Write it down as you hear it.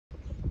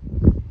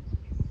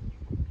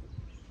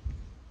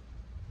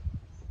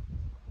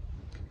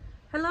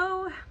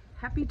Hello,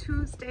 happy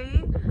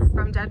Tuesday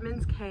from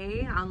Deadman's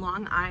Cay on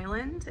Long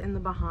Island in the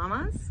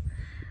Bahamas.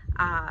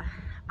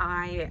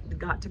 I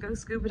got to go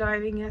scuba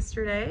diving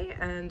yesterday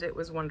and it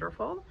was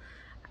wonderful.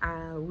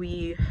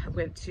 We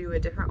went to a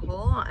different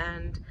hole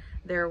and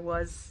there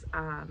was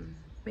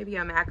maybe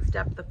a max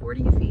depth of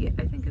 40 feet,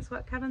 I think is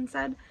what Kevin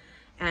said.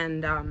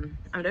 And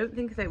I don't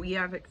think that we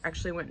have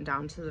actually went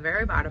down to the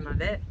very bottom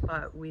of it,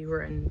 but we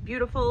were in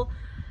beautiful,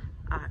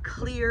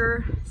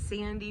 clear,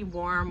 sandy,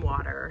 warm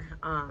water.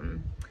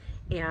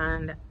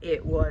 And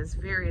it was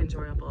very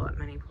enjoyable at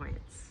many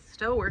points.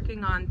 Still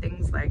working on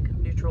things like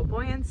neutral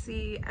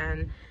buoyancy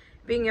and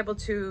being able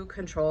to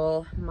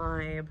control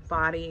my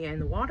body in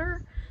the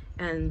water,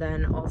 and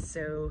then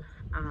also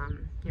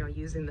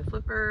using the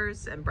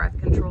flippers and breath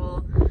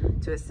control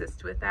to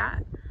assist with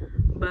that.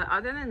 But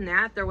other than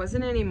that, there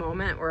wasn't any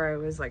moment where I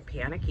was like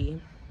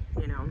panicky,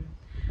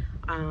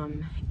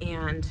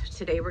 and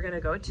today we're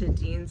gonna go to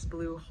Dean's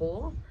Blue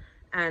Hole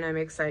and I'm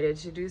excited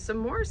to do some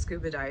more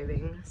scuba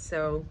diving.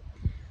 So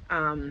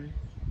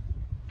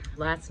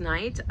last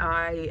night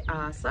I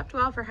slept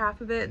well for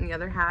half of it, and the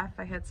other half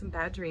I had some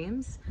bad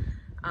dreams.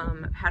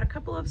 Had a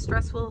couple of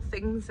stressful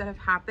things that have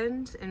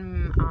happened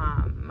in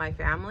my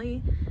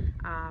family.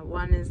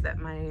 One is that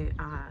my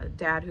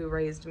dad, who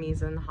raised me,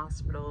 is in the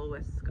hospital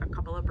with a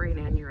couple of brain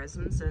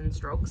aneurysms and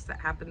strokes that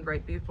happened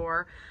right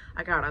before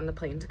I got on the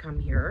plane to come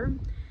here.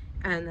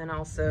 And then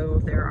also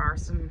there are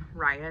some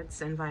riots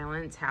and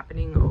violence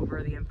happening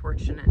over the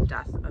unfortunate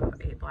death of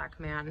a black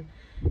man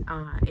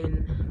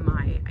in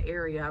my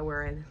area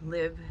where I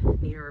live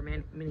near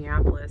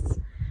Minneapolis,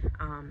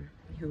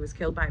 who was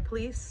killed by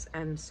police.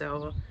 And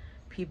so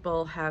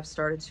people have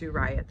started to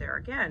riot there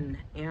again.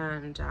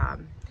 And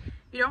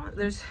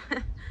there's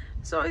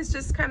it's always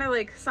just kind of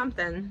like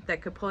something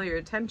that could pull your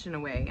attention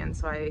away. And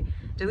so I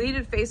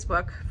deleted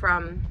Facebook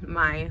from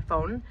my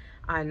phone.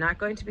 I'm not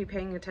going to be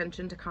paying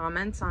attention to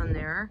comments on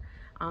there,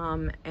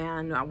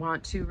 and I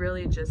want to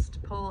really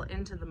just pull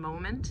into the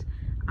moment.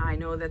 I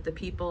know that the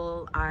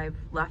people I've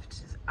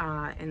left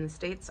in the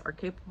States are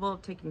capable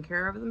of taking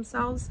care of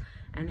themselves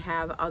and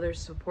have other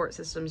support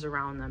systems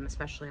around them,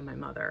 especially my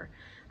mother.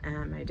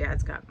 And my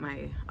dad's got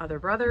my other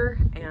brother,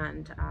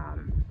 and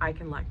I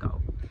can let go.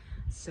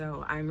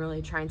 So I'm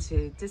really trying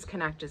to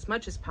disconnect as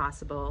much as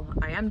possible.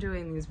 I am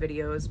doing these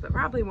videos, but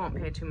probably won't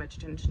pay too much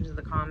attention to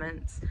the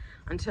comments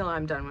until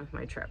I'm done with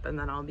my trip. And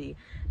then I'll be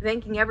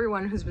thanking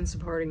everyone who's been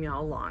supporting me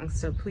all along.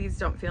 So please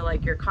don't feel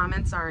like your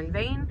comments are in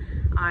vain.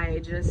 I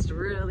just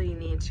really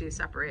need to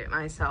separate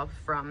myself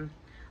from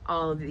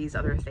all of these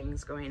other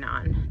things going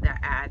on that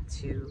add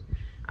to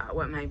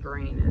what my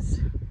brain is,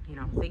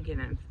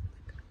 thinking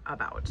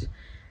about.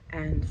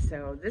 And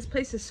so this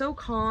place is so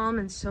calm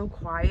and so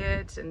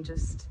quiet and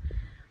just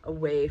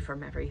away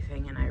from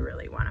everything, and I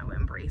really want to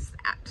embrace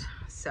that.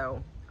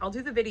 So I'll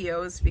do the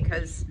videos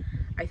because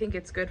I think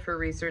it's good for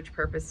research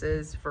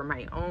purposes, for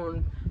my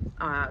own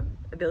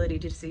ability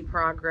to see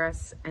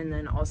progress, and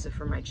then also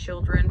for my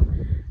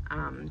children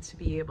to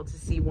be able to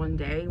see one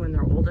day when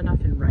they're old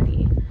enough and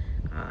ready.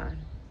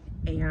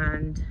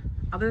 And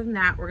other than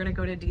that, we're gonna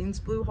go to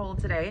Dean's Blue Hole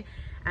today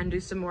and do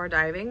some more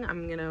diving.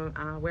 I'm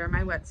gonna wear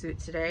my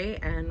wetsuit today,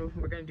 and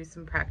we're gonna do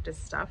some practice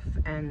stuff,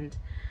 and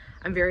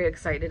I'm very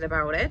excited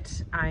about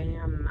it. I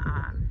am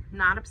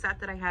not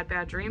upset that I had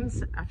bad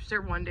dreams after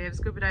one day of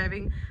scuba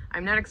diving.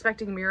 I'm not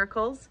expecting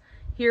miracles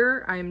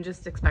here. I'm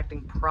just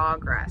expecting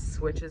progress,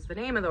 which is the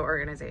name of the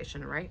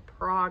organization, right?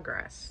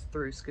 Progress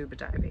through scuba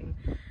diving.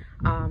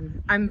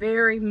 I'm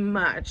very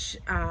much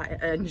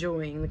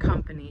enjoying the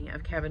company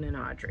of Kevin and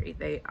Audrey.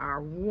 They are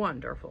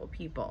wonderful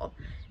people,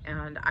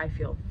 and I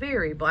feel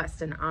very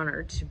blessed and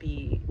honored to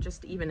be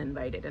just even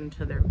invited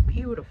into their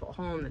beautiful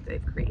home that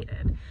they've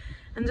created.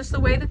 And just the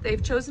way that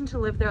they've chosen to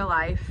live their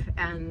life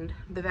and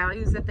the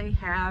values that they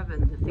have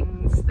and the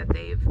things that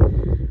they've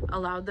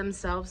allowed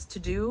themselves to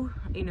do,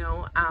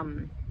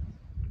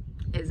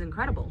 is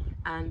incredible,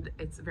 and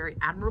it's very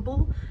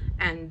admirable,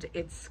 and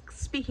it's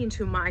speaking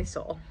to my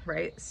soul,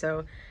 right?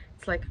 So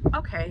it's like,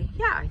 okay,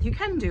 yeah, you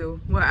can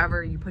do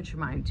whatever you put your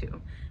mind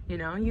to.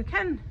 You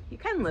can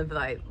live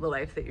the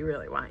life that you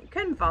really want. You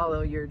can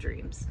follow your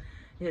dreams.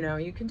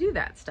 You can do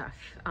that stuff.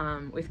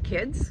 With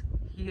kids,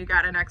 you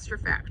got an extra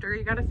factor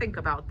you got to think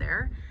about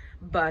there,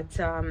 but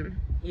they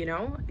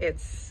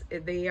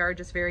are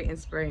just very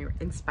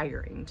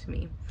inspiring to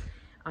me.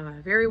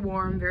 Very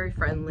warm, very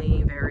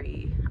friendly,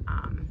 very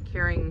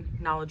caring,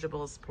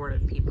 knowledgeable,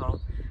 supportive people.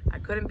 I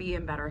couldn't be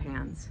in better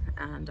hands,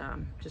 and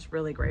just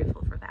really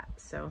grateful for that.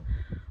 So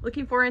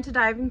looking forward to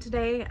diving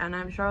today, and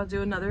I'm sure I'll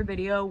do another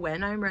video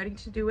when I'm ready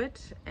to do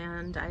it,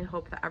 and I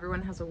hope that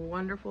everyone has a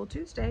wonderful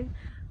Tuesday.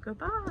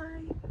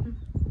 Goodbye.